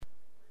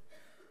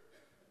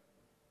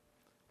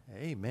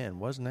Amen.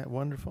 Wasn't that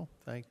wonderful?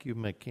 Thank you,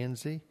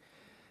 Mackenzie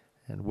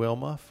and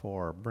Wilma,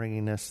 for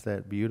bringing us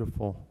that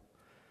beautiful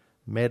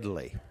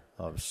medley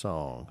of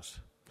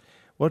songs.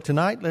 Well,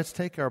 tonight, let's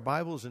take our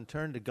Bibles and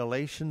turn to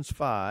Galatians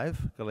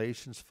 5.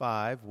 Galatians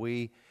 5,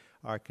 we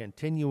are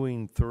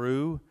continuing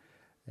through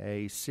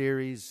a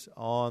series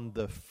on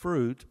the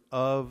fruit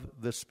of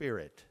the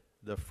Spirit.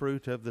 The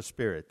fruit of the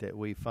Spirit that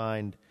we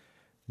find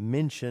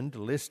mentioned,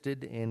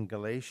 listed in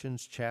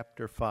Galatians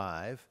chapter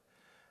 5.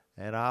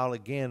 And I'll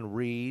again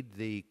read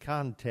the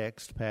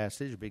context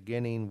passage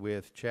beginning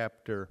with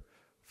chapter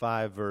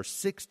 5, verse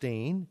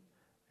 16,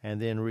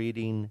 and then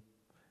reading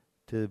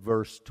to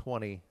verse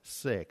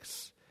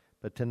 26.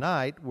 But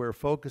tonight we're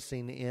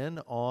focusing in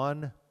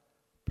on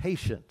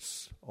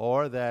patience,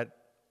 or that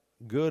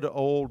good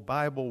old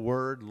Bible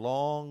word,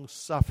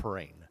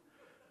 long-suffering,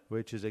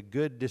 which is a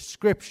good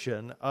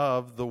description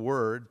of the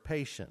word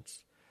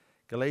patience.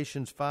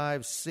 Galatians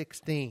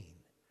 5:16.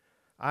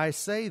 I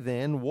say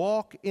then,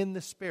 walk in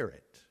the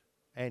Spirit,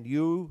 and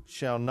you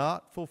shall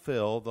not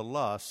fulfill the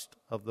lust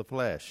of the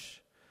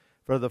flesh.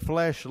 For the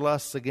flesh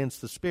lusts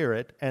against the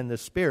Spirit, and the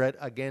Spirit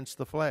against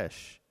the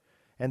flesh.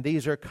 And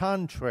these are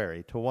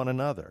contrary to one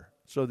another,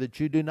 so that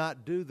you do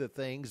not do the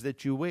things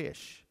that you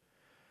wish.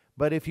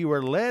 But if you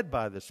are led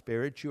by the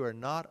Spirit, you are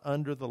not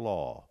under the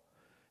law.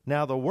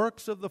 Now the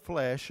works of the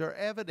flesh are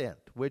evident,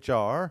 which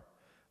are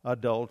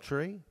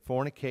adultery,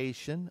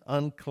 fornication,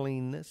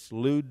 uncleanness,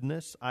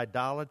 lewdness,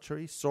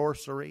 idolatry,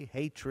 sorcery,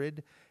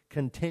 hatred,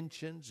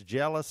 contentions,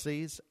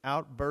 jealousies,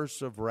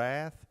 outbursts of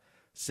wrath,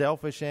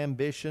 selfish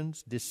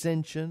ambitions,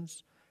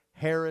 dissensions,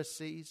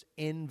 heresies,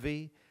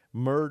 envy,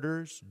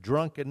 murders,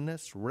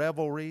 drunkenness,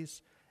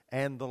 revelries,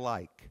 and the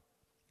like,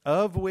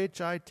 of which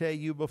I tell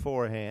you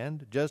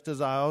beforehand, just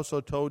as I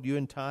also told you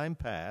in time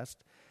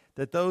past,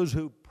 that those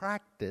who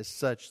practice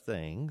such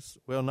things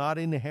will not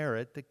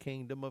inherit the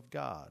kingdom of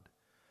God.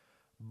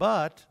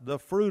 But the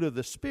fruit of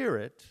the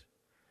Spirit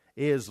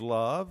is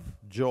love,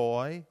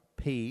 joy,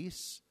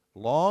 peace,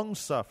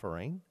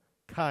 long-suffering,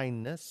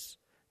 kindness,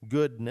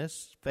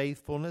 goodness,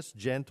 faithfulness,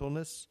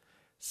 gentleness,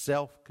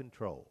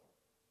 self-control.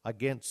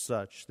 Against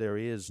such there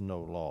is no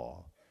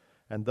law.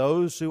 And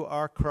those who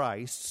are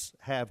Christ's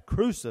have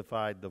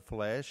crucified the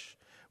flesh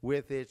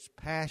with its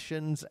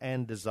passions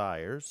and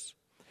desires.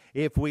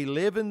 If we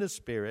live in the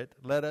Spirit,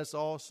 let us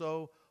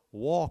also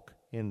walk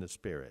in the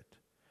Spirit.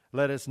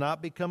 Let us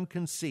not become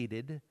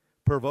conceited,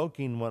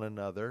 provoking one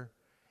another,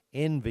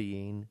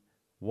 envying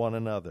one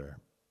another.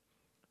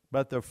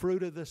 But the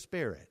fruit of the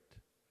Spirit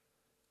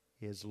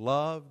is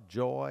love,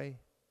 joy,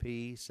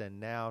 peace, and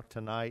now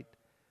tonight,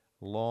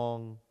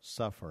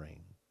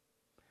 long-suffering.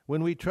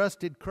 When we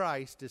trusted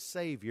Christ as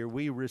Savior,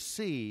 we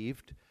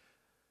received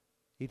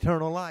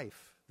eternal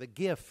life, the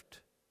gift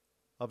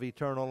of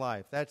eternal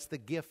life. That's the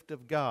gift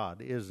of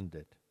God, isn't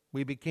it?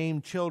 We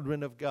became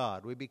children of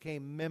God. We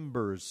became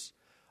members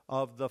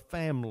of the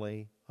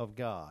family of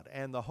God.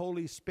 And the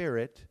Holy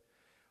Spirit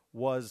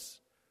was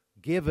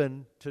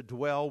given to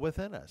dwell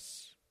within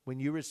us. When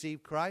you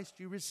receive Christ,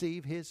 you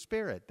receive His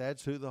Spirit.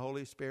 That's who the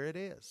Holy Spirit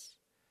is.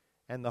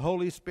 And the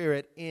Holy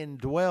Spirit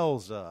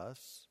indwells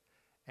us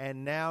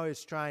and now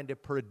is trying to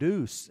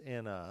produce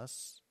in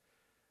us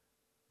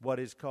what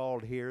is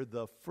called here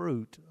the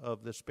fruit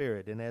of the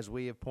Spirit. And as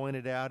we have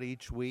pointed out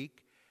each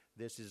week,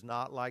 this is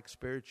not like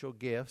spiritual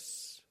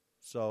gifts.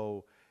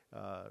 So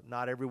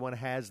not everyone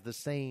has the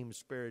same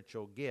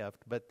spiritual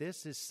gift, but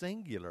this is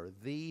singular.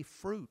 The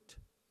fruit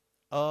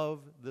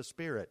of the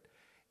Spirit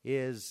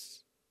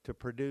is to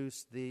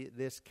produce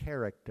this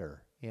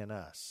character in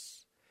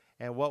us.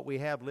 And what we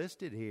have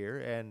listed here,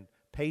 and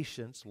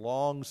patience,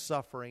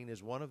 long-suffering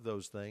is one of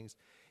those things,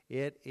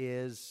 it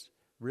is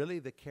really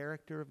the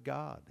character of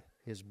God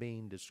is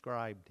being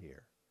described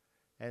here.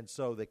 And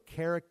so the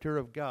character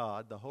of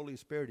God, the Holy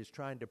Spirit is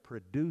trying to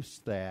produce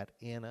that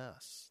in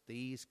us,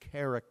 these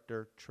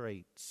character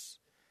traits.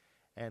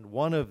 And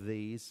one of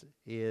these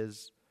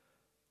is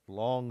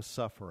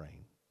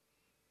long-suffering.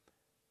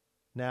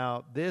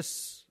 Now,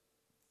 this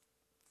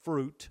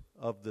fruit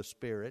of the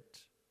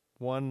Spirit,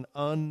 one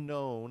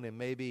unknown, and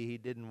maybe he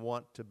didn't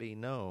want to be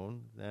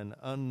known, an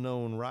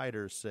unknown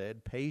writer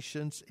said,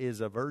 patience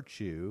is a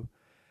virtue,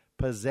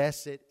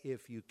 possess it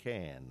if you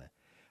can.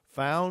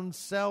 Found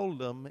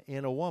seldom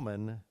in a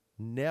woman,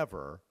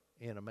 never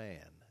in a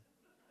man.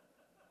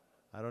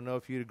 I don't know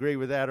if you'd agree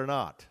with that or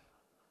not.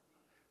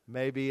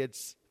 Maybe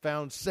it's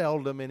found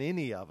seldom in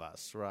any of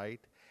us,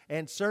 right?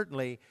 And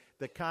certainly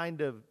the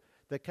kind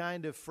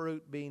of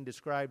fruit being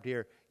described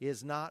here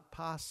is not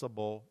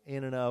possible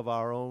in and of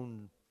our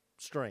own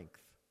strength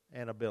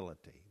and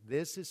ability.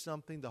 This is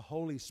something the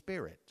Holy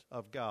Spirit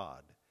of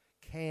God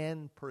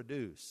can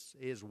produce,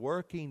 is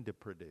working to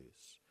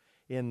produce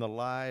in the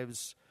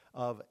lives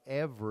of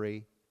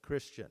every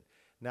Christian.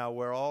 Now,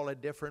 we're all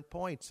at different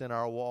points in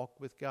our walk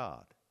with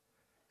God.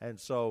 And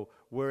so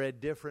we're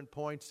at different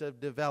points of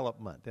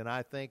development. And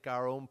I think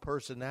our own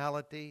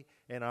personality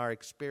and our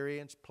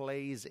experience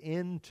plays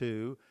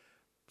into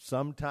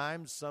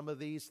Sometimes some of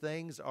these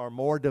things are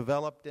more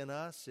developed in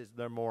us.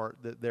 They're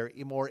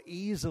more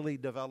easily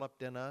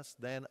developed in us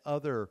than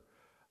other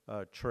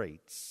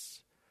traits.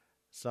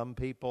 Some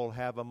people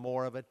have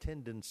more of a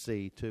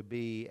tendency to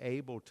be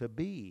able to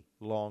be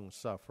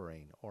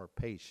long-suffering or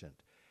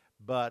patient.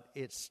 But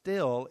it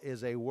still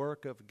is a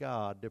work of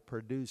God to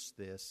produce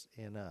this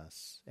in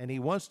us. And He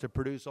wants to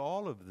produce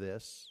all of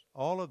this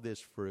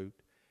fruit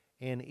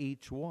in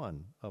each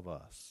one of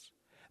us.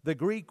 The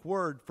Greek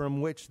word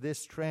from which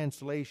this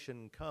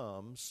translation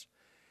comes,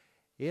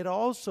 it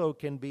also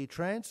can be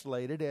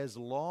translated as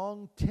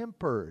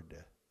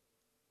long-tempered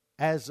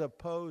as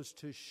opposed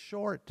to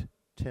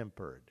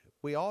short-tempered.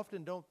 We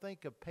often don't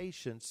think of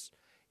patience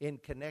in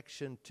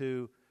connection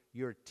to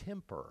your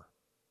temper.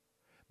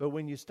 But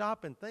when you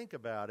stop and think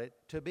about it,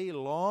 to be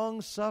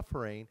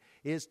long-suffering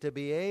is to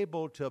be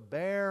able to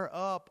bear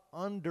up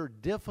under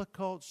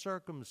difficult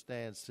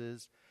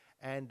circumstances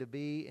and to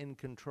be in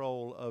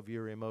control of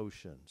your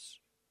emotions,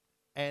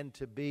 and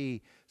to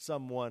be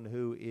someone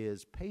who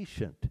is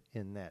patient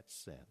in that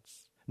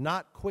sense,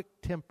 not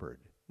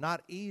quick-tempered,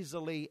 not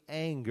easily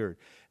angered,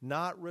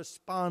 not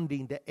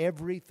responding to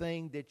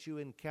everything that you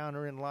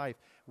encounter in life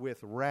with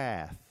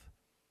wrath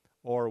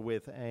or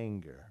with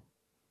anger.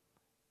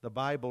 The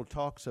Bible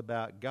talks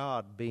about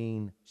God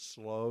being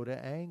slow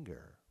to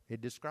anger.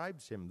 It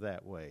describes Him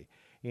that way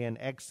in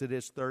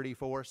Exodus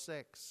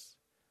 34:6.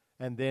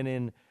 And then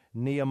in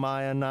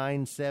Nehemiah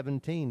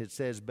 9:17 it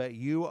says, "But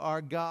you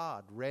are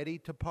God, ready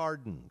to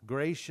pardon,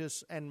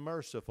 gracious and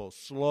merciful,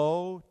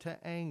 slow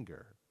to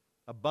anger,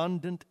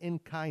 abundant in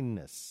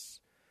kindness."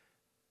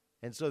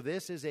 And so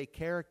this is a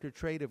character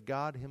trait of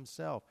God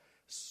Himself.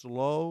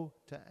 Slow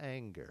to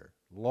anger,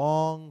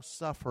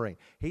 long-suffering.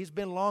 He's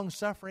been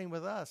long-suffering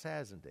with us,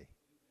 hasn't He?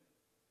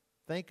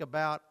 Think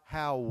about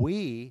how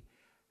we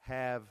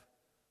have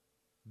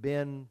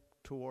been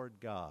toward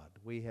God.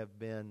 We have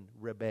been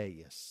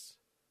rebellious.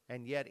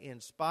 And yet,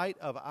 in spite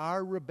of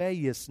our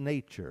rebellious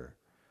nature,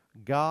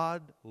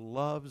 God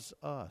loves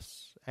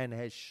us and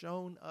has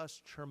shown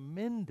us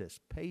tremendous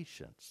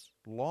patience,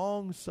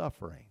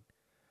 long-suffering,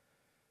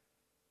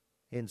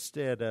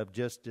 instead of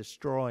just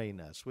destroying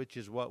us, which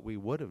is what we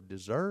would have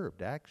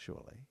deserved,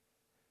 actually.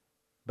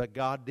 But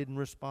God didn't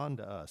respond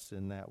to us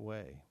in that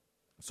way.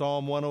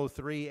 Psalm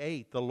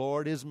 103:8, "The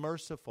Lord is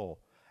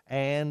merciful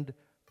and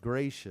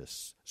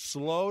gracious,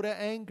 slow to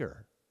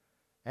anger,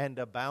 and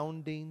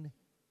abounding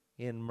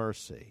in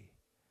mercy."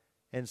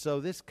 And so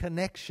this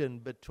connection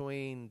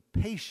between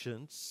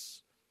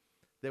patience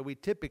that we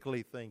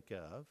typically think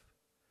of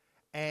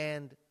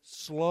and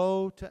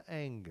slow to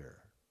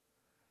anger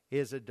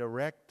is a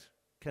direct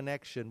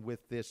connection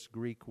with this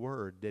Greek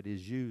word that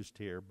is used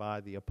here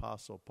by the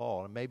Apostle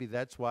Paul. And maybe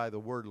that's why the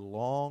word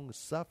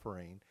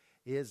long-suffering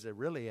is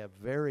really a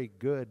very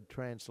good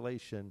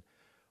translation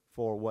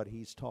for what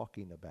he's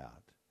talking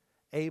about.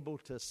 Able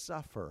to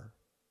suffer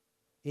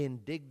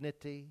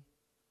indignity,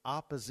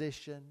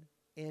 opposition,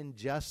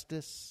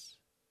 injustice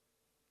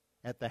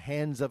at the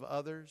hands of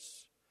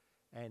others,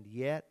 and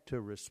yet to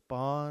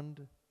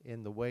respond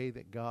in the way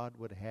that God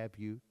would have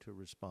you to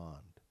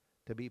respond,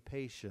 to be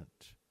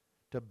patient,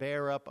 to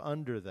bear up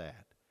under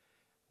that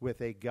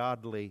with a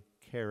godly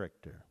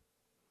character.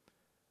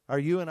 Are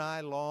you and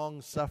I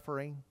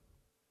long-suffering?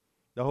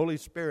 The Holy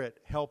Spirit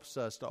helps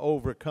us to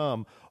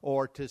overcome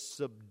or to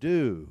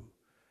subdue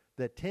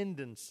the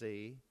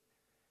tendency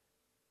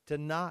to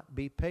not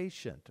be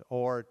patient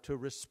or to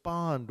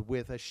respond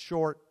with a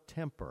short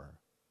temper.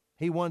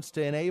 He wants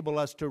to enable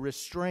us to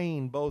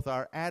restrain both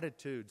our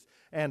attitudes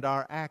and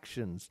our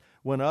actions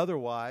when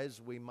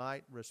otherwise we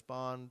might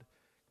respond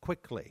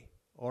quickly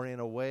or in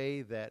a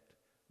way that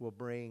will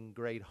bring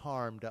great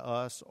harm to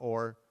us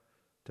or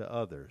to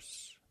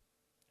others.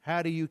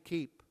 How do you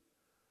keep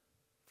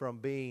from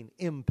being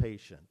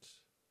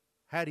impatient?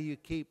 How do you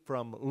keep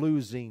from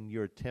losing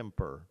your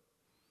temper?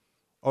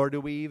 Or do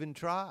we even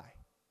try?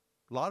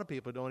 A lot of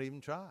people don't even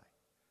try.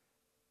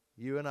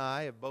 You and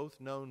I have both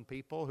known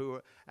people who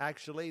are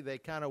actually, they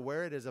kind of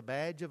wear it as a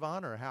badge of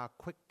honor, how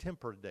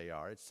quick-tempered they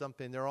are. It's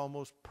something they're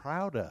almost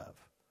proud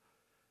of.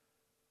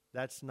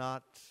 That's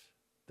not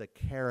the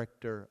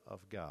character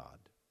of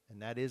God. And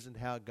that isn't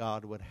how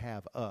God would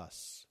have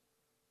us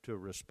to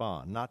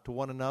respond. Not to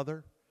one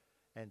another,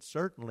 and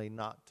certainly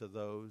not to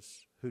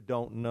those who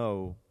don't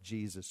know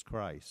Jesus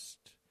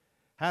Christ.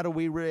 How do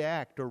we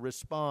react or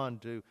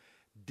respond to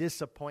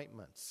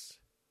disappointments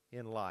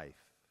in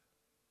life?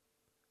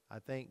 I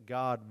think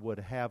God would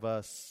have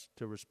us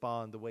to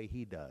respond the way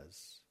He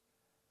does,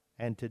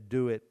 and to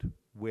do it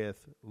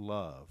with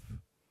love.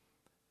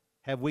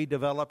 Have we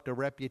developed a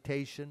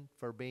reputation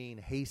for being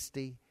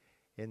hasty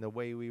in the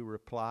way we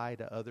reply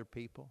to other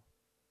people?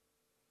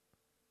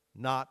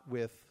 Not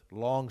with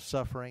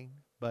long-suffering,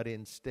 but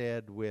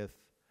instead with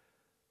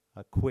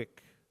a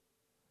quick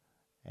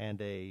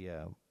and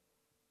a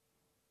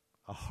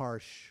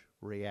harsh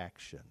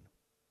reaction.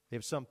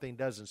 If something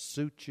doesn't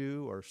suit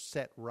you or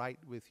set right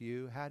with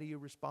you, how do you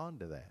respond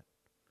to that?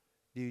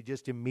 Do you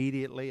just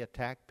immediately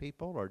attack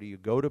people, or do you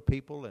go to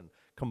people and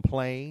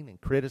complain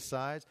and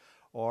criticize?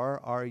 Or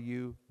are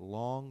you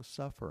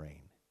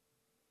long-suffering?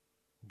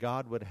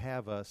 God would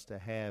have us to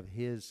have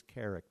His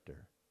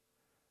character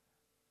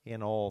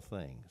in all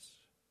things.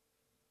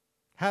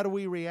 How do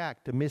we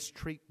react to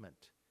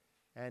mistreatment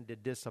and to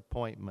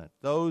disappointment?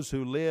 Those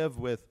who live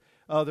with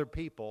other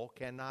people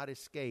cannot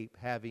escape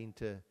having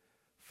to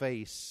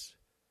face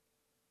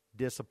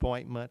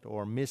disappointment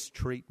or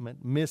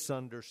mistreatment,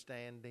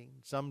 misunderstanding.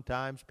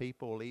 Sometimes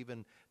people will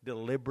even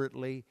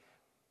deliberately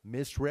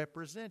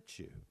misrepresent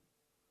you.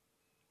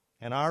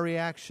 And our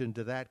reaction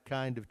to that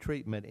kind of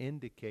treatment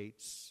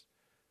indicates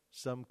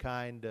some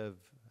kind of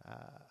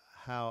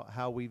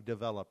how we've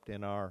developed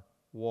in our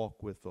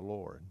walk with the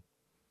Lord.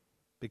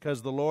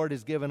 Because the Lord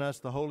has given us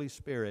the Holy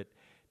Spirit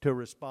to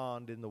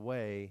respond in the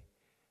way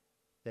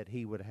that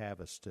He would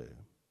have us to.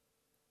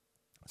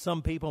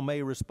 Some people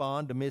may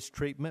respond to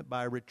mistreatment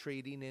by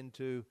retreating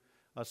into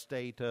a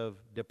state of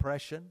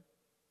depression.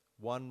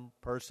 One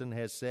person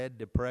has said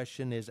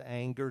depression is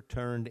anger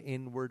turned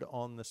inward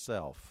on the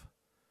self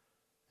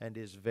and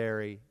is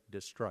very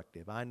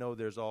destructive. I know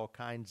there's all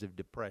kinds of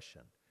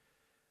depression,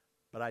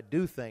 but I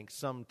do think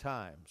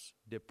sometimes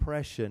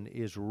depression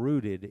is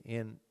rooted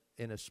in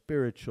a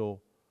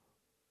spiritual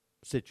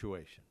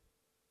situation.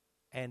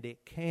 And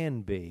it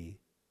can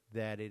be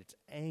that it's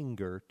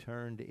anger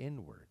turned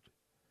inward.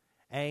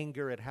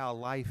 Anger at how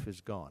life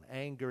has gone.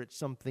 Anger at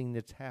something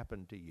that's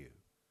happened to you.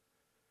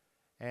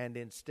 And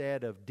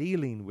instead of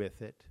dealing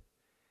with it,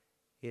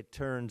 it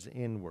turns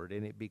inward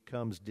and it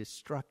becomes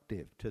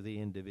destructive to the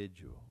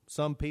individual.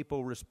 Some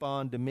people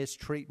respond to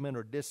mistreatment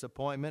or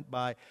disappointment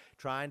by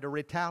trying to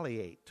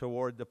retaliate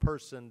toward the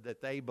person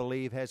that they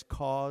believe has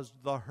caused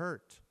the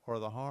hurt or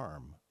the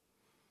harm.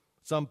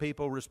 Some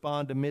people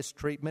respond to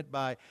mistreatment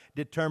by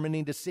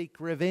determining to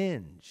seek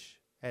revenge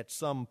at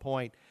some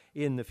point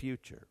in the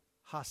future.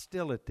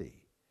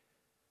 Hostility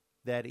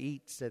that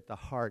eats at the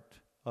heart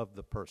of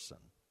the person.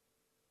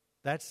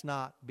 That's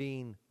not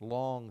being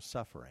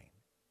long-suffering.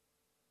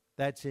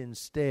 That's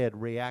instead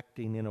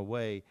reacting in a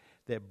way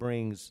that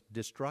brings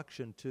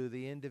destruction to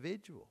the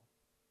individual.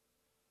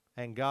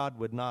 And God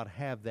would not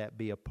have that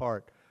be a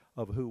part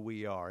of who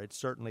we are. It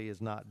certainly is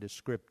not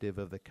descriptive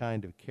of the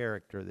kind of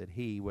character that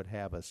He would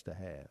have us to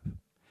have.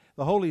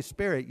 The Holy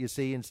Spirit, you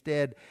see,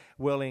 instead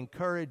will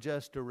encourage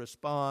us to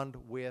respond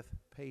with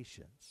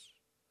patience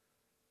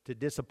to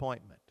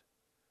disappointment,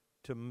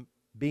 to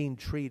being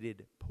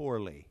treated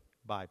poorly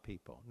by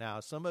people. Now,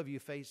 some of you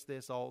face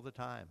this all the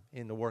time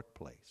in the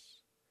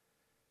workplace.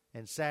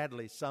 And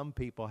sadly, some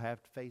people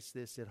have to face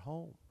this at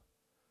home.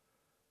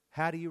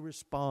 How do you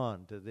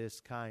respond to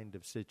this kind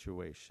of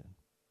situation?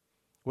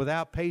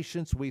 Without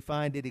patience, we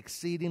find it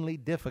exceedingly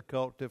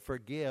difficult to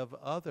forgive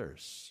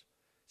others.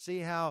 See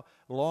how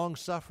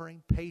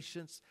long-suffering,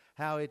 patience,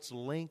 how it's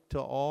linked to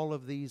all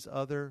of these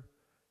other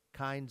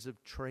kinds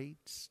of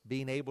traits,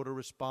 being able to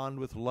respond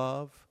with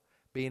love,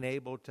 being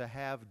able to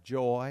have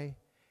joy,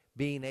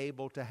 being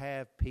able to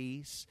have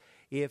peace.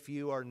 If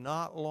you are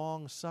not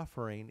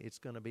long-suffering, it's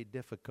going to be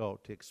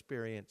difficult to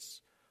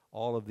experience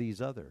all of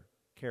these other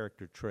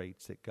character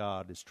traits that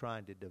God is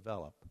trying to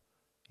develop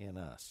in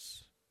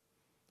us.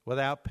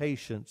 Without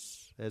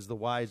patience, as the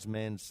wise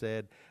man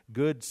said,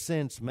 good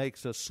sense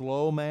makes a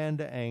slow man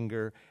to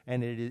anger,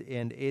 and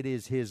it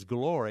is his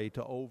glory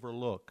to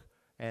overlook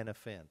an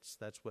offense.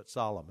 That's what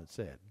Solomon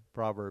said,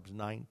 Proverbs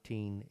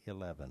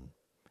 19:11.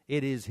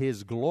 It is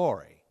his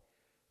glory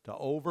to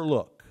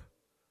overlook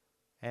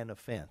an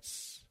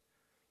offense.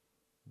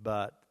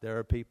 But there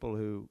are people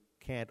who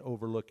can't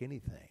overlook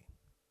anything.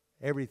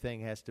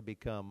 Everything has to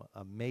become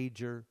a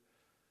major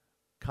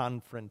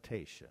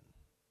confrontation.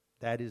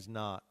 That is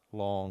not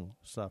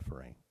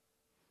long-suffering.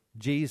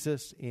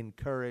 Jesus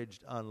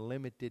encouraged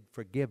unlimited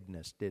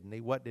forgiveness, didn't He?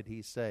 What did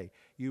He say?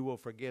 You will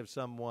forgive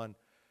someone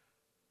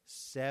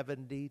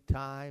 70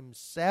 times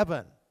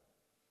 7.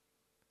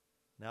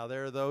 Now,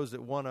 there are those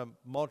that want to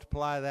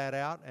multiply that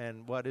out,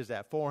 and what is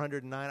that,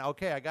 409?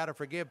 Okay, I got to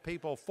forgive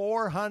people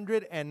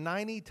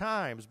 490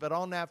 times, but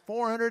on that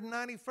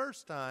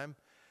 491st time,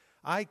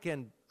 I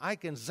can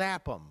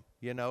zap them,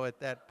 at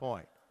that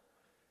point.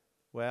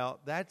 Well,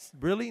 that's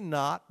really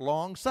not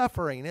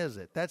long-suffering, is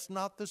it? That's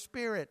not the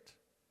Spirit.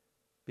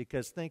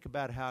 Because think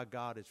about how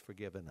God has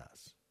forgiven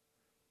us.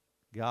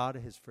 God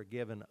has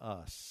forgiven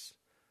us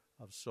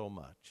of so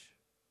much.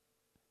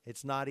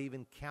 It's not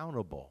even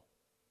countable,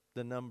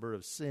 the number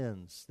of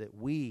sins that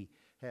we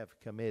have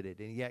committed.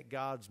 And yet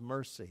God's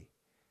mercy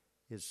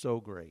is so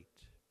great.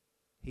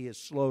 He is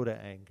slow to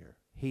anger.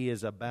 He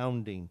is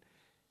abounding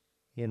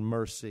in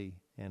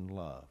mercy and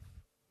love.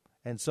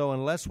 And so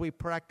unless we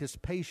practice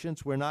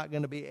patience, we're not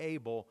going to be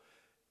able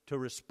to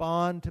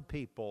respond to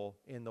people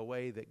in the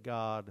way that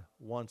God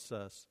wants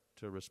us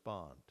to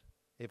respond.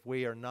 If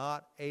we are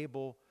not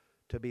able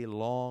to be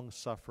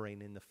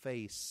long-suffering in the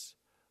face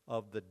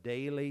of the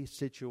daily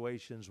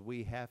situations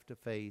we have to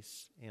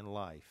face in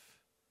life.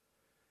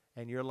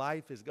 And your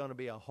life is going to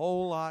be a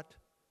whole lot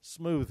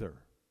smoother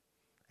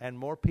and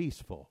more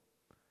peaceful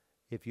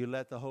if you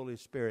let the Holy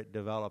Spirit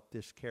develop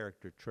this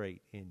character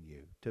trait in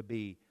you, to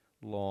be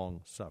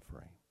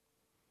long-suffering.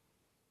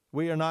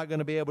 We are not going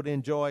to be able to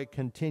enjoy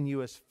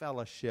continuous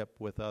fellowship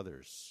with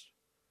others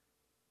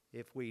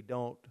if we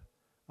don't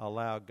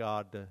allow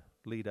God to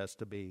lead us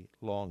to be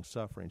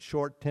long-suffering.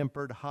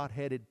 Short-tempered,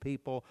 hot-headed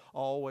people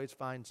always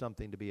find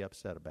something to be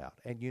upset about.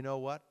 And you know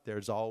what?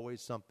 There's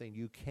always something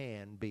you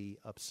can be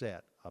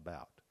upset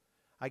about.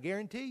 I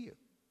guarantee you,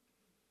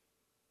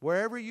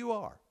 wherever you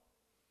are,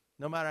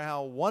 no matter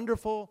how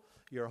wonderful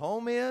your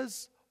home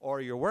is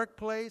or your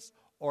workplace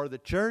or the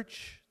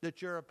church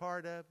that you're a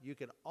part of, you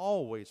can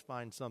always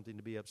find something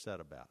to be upset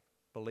about.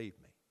 Believe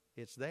me,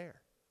 it's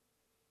there.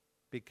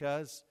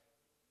 Because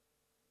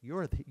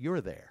you're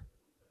there.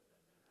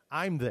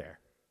 I'm there.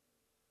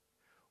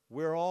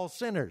 We're all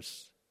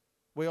sinners.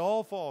 We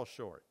all fall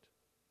short.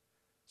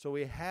 So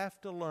we have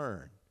to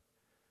learn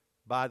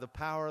by the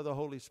power of the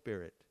Holy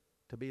Spirit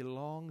to be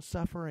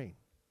long-suffering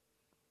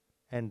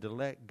and to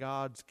let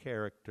God's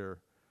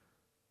character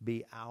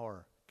be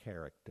our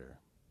character.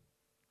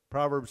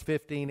 Proverbs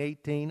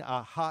 15:18,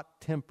 a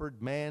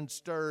hot-tempered man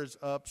stirs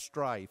up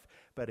strife,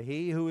 but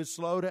he who is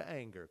slow to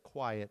anger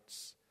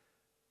quiets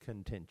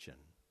contention.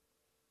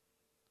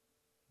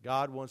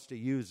 God wants to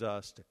use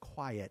us to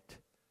quiet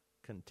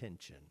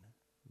contention,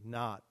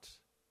 not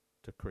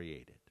to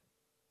create it.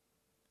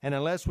 And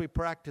unless we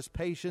practice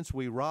patience,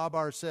 we rob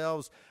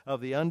ourselves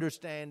of the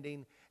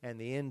understanding and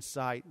the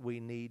insight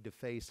we need to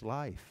face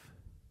life.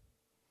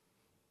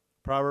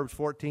 Proverbs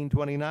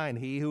 14:29,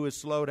 he who is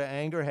slow to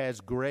anger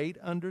has great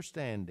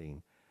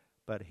understanding,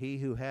 but he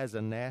who has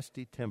a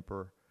nasty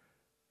temper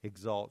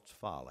exalts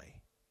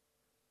folly.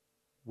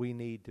 We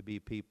need to be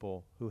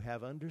people who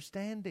have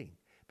understanding.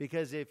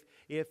 Because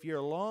if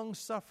you're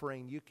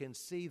long-suffering, you can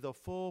see the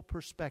full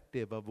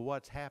perspective of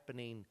what's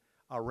happening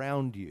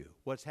around you,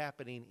 what's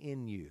happening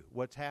in you,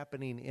 what's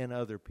happening in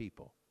other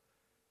people.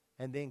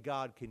 And then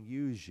God can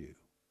use you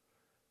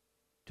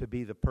to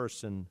be the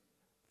person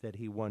that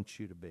He wants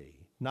you to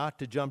be. Not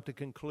to jump to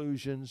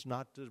conclusions,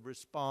 not to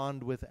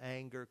respond with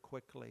anger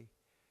quickly,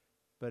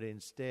 but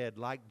instead,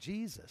 like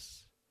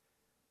Jesus,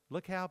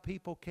 look how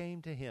people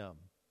came to Him.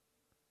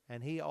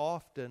 And He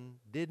often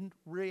didn't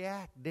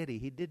react, did He?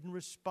 He didn't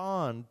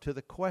respond to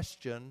the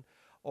question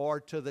or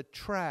to the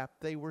trap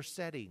they were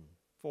setting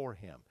for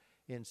Him.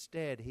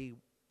 Instead, He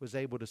was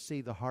able to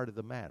see the heart of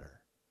the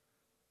matter.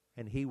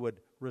 And He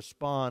would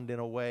respond in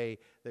a way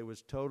that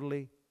was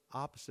totally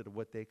opposite of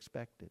what they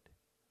expected.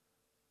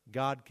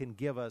 God can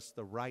give us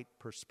the right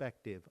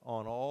perspective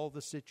on all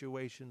the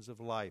situations of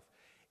life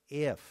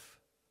if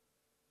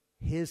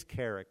His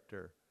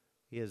character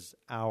is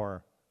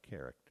our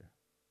character.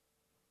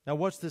 Now,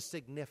 what's the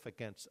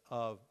significance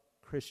of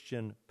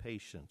Christian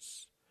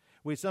patience?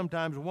 We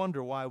sometimes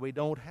wonder why we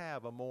don't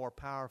have a more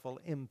powerful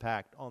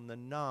impact on the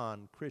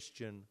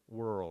non-Christian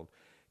world.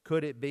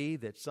 Could it be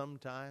that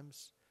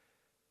sometimes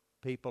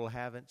people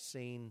haven't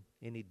seen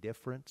any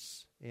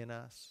difference in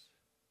us?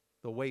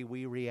 The way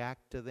we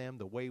react to them,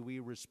 the way we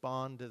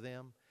respond to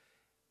them,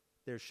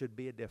 there should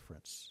be a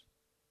difference.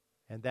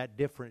 And that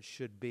difference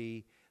should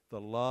be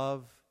the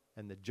love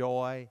and the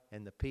joy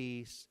and the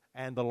peace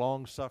and the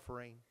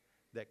long-suffering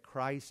that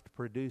Christ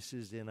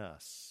produces in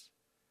us.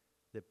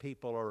 That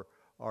people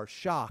are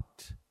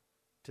shocked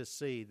to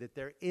see that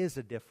there is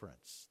a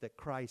difference that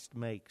Christ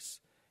makes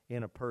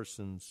in a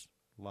person's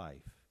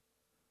life.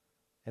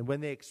 And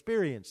when they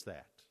experience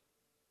that,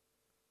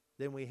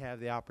 then we have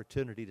the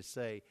opportunity to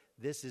say,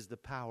 this is the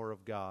power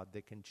of God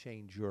that can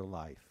change your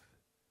life,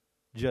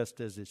 just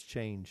as it's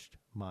changed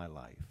my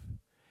life.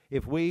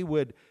 If we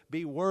would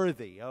be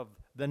worthy of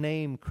the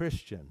name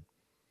Christian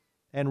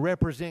and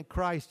represent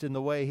Christ in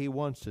the way He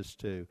wants us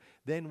to,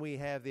 then we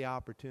have the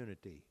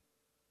opportunity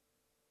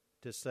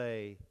to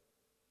say,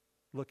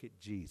 look at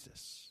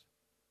Jesus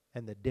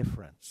and the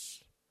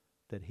difference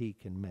that He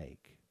can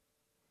make.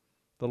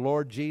 The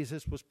Lord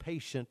Jesus was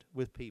patient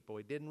with people.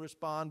 He didn't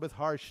respond with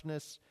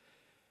harshness,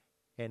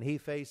 and He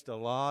faced a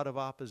lot of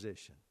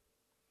opposition.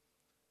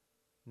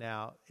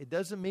 Now, it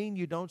doesn't mean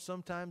you don't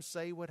sometimes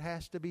say what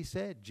has to be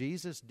said.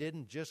 Jesus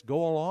didn't just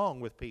go along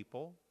with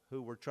people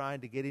who were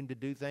trying to get Him to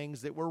do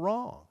things that were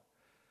wrong.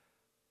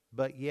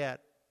 But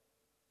yet,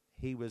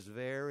 He was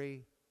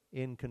very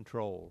in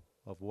control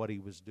of what He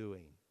was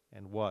doing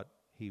and what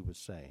He was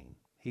saying.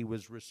 He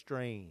was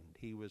restrained.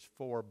 He was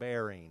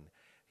forbearing.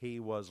 He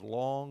was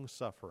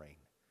long-suffering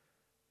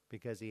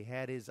because He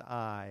had His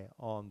eye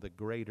on the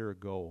greater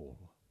goal.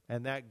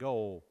 And that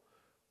goal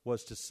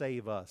was to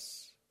save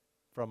us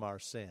from our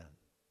sin,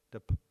 to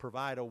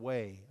provide a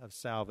way of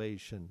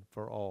salvation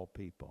for all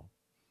people.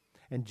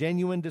 And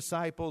genuine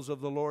disciples of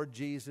the Lord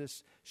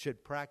Jesus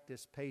should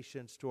practice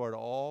patience toward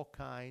all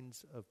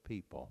kinds of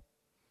people.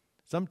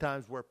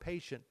 Sometimes we're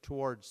patient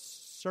towards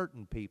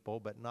certain people,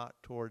 but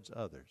not towards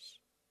others.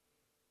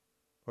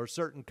 Or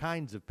certain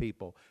kinds of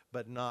people,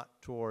 but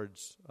not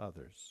towards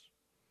others.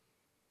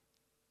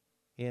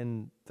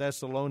 In 1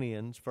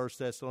 Thessalonians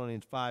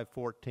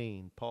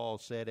 5:14, Paul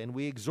said, and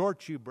we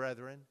exhort you,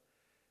 brethren,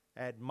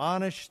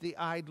 admonish the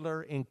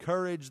idler,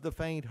 encourage the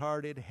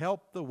faint-hearted,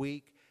 help the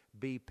weak,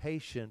 be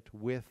patient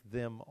with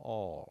them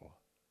all.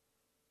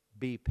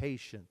 be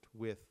patient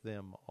with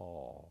them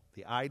all.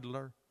 The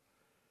idler,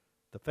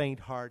 the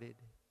faint-hearted,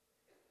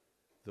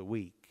 the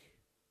weak.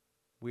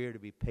 We are to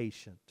be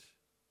patient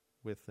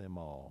with them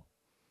all.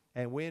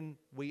 And when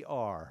we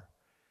are,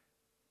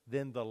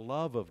 then the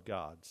love of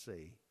God,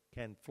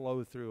 can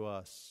flow through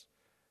us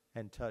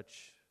and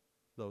touch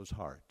those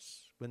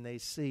hearts. When they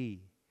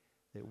see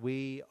that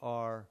we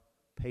are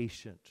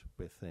patient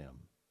with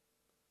them,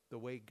 the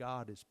way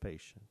God is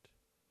patient.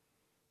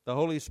 The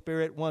Holy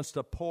Spirit wants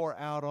to pour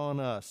out on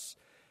us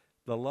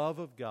the love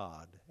of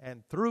God,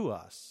 and through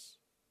us,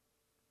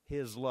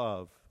 His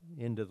love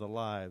into the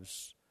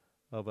lives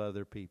of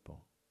other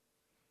people.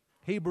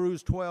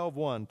 Hebrews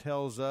 12:1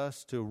 tells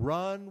us to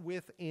run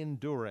with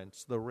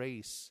endurance the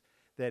race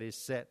that is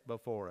set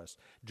before us.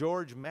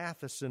 George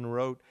Matheson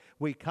wrote,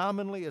 "We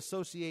commonly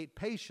associate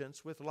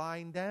patience with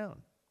lying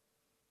down.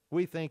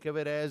 We think of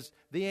it as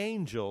the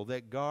angel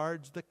that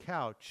guards the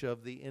couch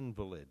of the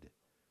invalid.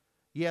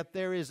 Yet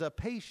there is a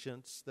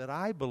patience that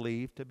I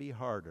believe to be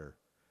harder,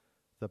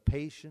 the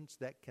patience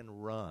that can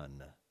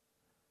run.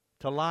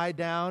 To lie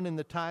down in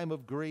the time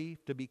of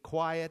grief, to be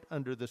quiet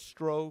under the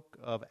stroke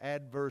of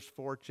adverse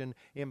fortune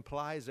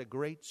implies a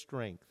great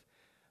strength.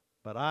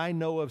 But I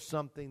know of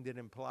something that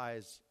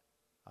implies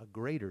a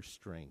greater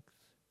strength,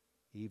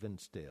 even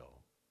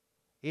still.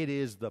 It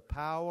is the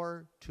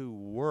power to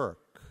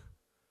work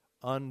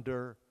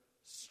under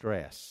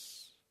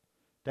stress,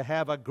 to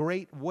have a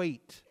great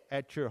weight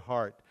at your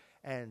heart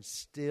and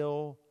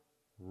still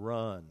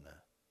run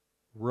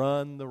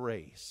the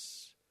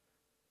race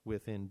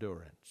with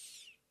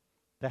endurance.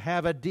 To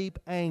have a deep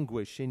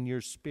anguish in your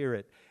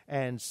spirit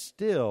and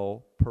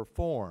still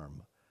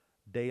perform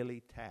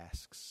daily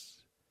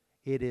tasks.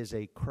 It is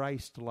a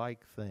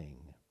Christ-like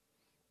thing.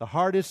 The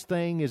hardest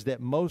thing is that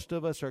most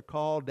of us are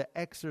called to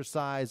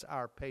exercise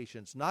our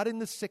patience, not in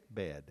the sick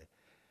bed,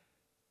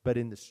 but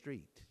in the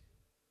street.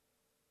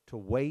 To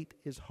wait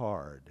is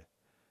hard,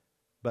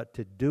 but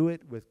to do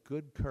it with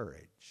good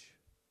courage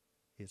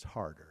is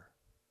harder.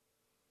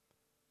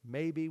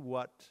 Maybe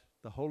what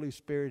the Holy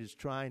Spirit is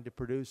trying to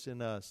produce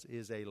in us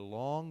is a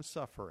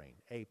long-suffering,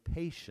 a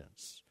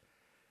patience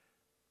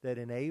that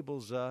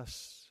enables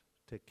us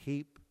to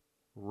keep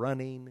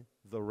running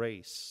the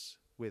race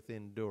with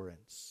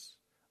endurance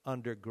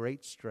under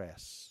great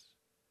stress,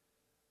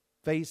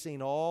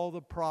 facing all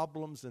the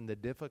problems and the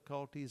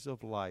difficulties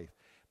of life,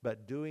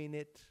 but doing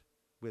it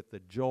with the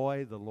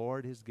joy the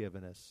Lord has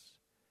given us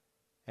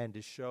and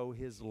to show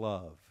His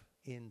love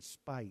in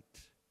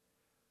spite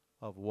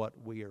of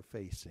what we are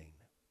facing.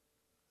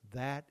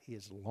 That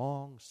is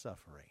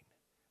long-suffering,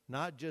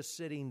 not just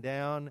sitting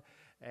down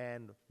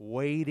and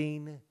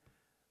waiting,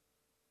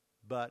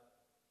 but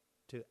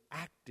to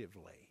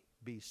actively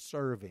be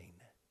serving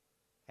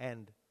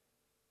and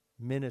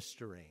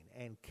ministering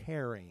and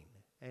caring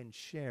and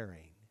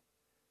sharing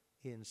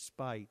in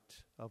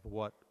spite of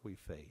what we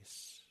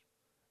face.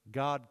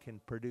 God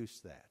can produce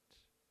that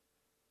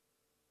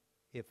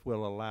if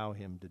we'll allow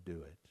Him to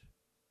do it.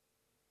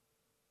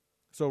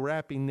 So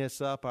wrapping this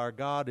up, our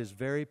God is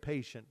very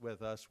patient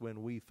with us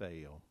when we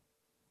fail.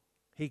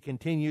 He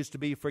continues to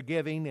be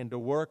forgiving and to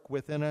work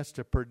within us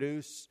to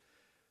produce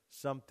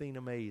something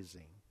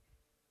amazing.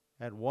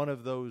 And one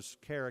of those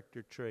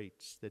character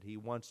traits that He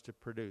wants to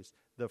produce,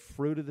 the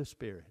fruit of the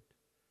Spirit,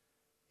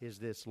 is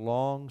this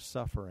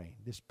long-suffering,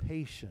 this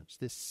patience,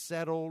 this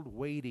settled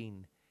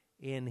waiting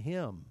in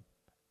Him,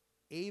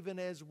 even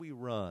as we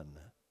run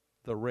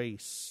the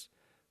race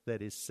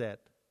that is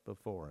set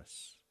before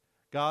us.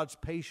 God's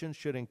patience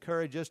should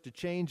encourage us to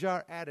change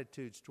our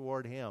attitudes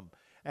toward Him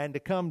and to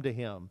come to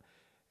Him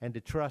and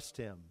to trust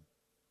Him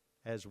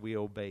as we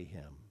obey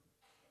Him.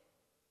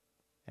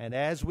 And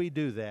as we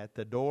do that,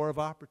 the door of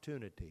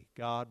opportunity,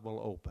 God will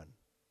open.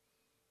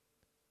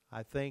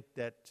 I think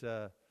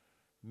that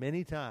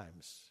many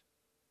times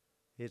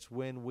it's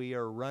when we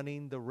are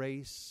running the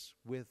race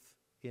with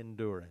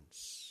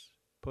endurance,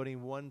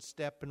 putting one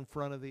step in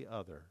front of the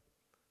other,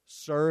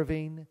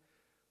 serving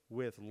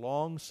with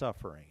long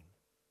suffering.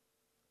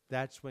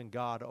 That's when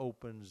God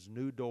opens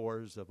new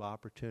doors of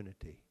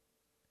opportunity.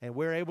 And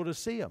we're able to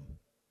see them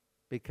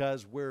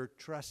because we're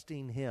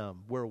trusting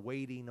Him. We're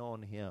waiting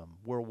on Him.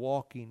 We're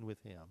walking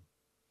with Him.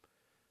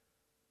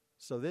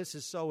 So this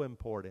is so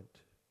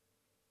important,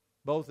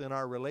 both in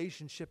our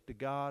relationship to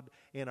God,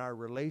 in our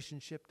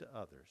relationship to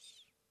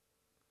others.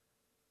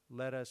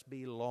 Let us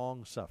be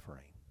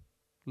long-suffering.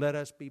 Let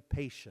us be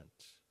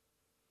patient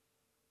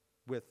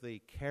with the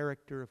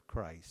character of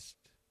Christ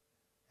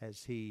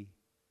as He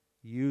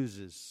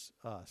uses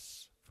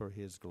us for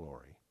His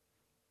glory.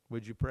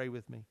 Would you pray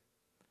with me?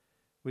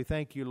 We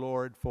thank You,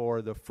 Lord,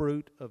 for the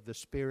fruit of the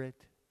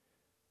Spirit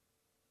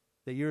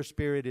that Your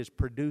Spirit is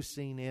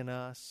producing in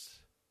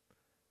us.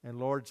 And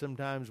Lord,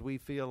 sometimes we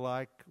feel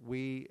like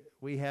we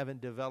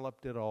haven't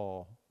developed it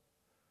all.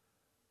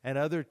 And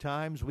other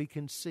times we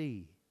can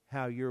see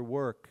how Your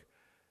work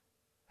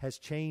has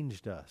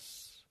changed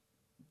us.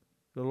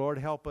 The Lord,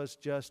 help us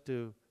just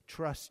to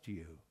trust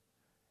You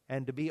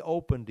and to be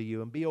open to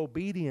You and be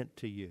obedient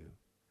to You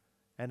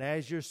And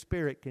as your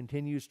Spirit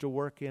continues to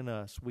work in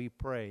us, we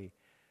pray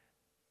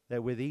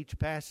that with each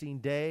passing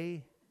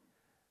day,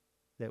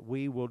 that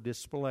we will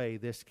display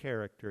this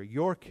character,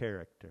 your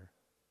character,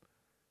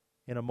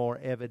 in a more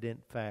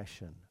evident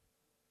fashion.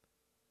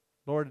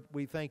 Lord,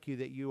 we thank you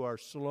that you are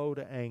slow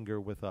to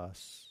anger with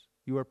us.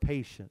 You are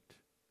patient.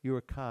 You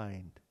are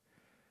kind.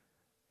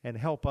 And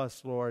help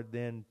us, Lord,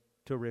 then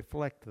to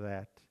reflect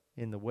that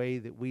in the way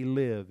that we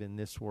live in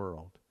this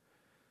world.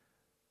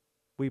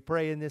 We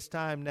pray in this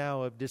time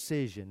now of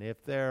decision,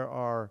 if there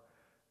are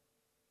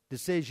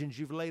decisions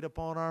you've laid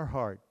upon our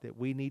heart that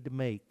we need to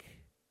make,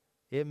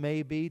 it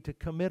may be to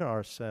commit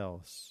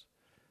ourselves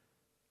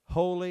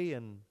wholly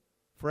and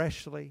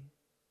freshly,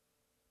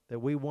 that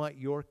we want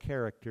your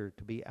character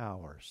to be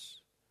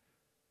ours,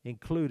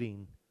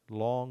 including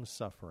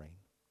long-suffering.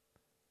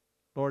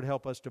 Lord,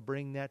 help us to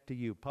bring that to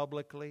you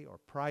publicly or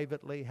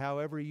privately,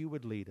 however you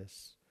would lead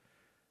us.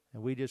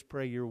 And we just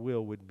pray your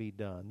will would be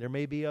done. There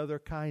may be other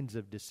kinds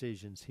of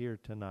decisions here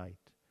tonight.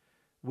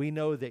 We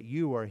know that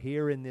you are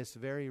here in this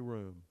very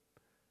room.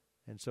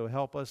 And so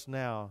help us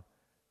now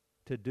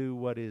to do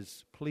what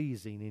is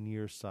pleasing in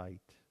your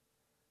sight.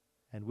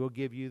 And we'll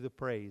give you the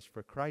praise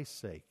for Christ's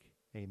sake.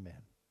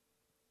 Amen.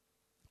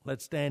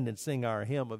 Let's stand and sing our hymn of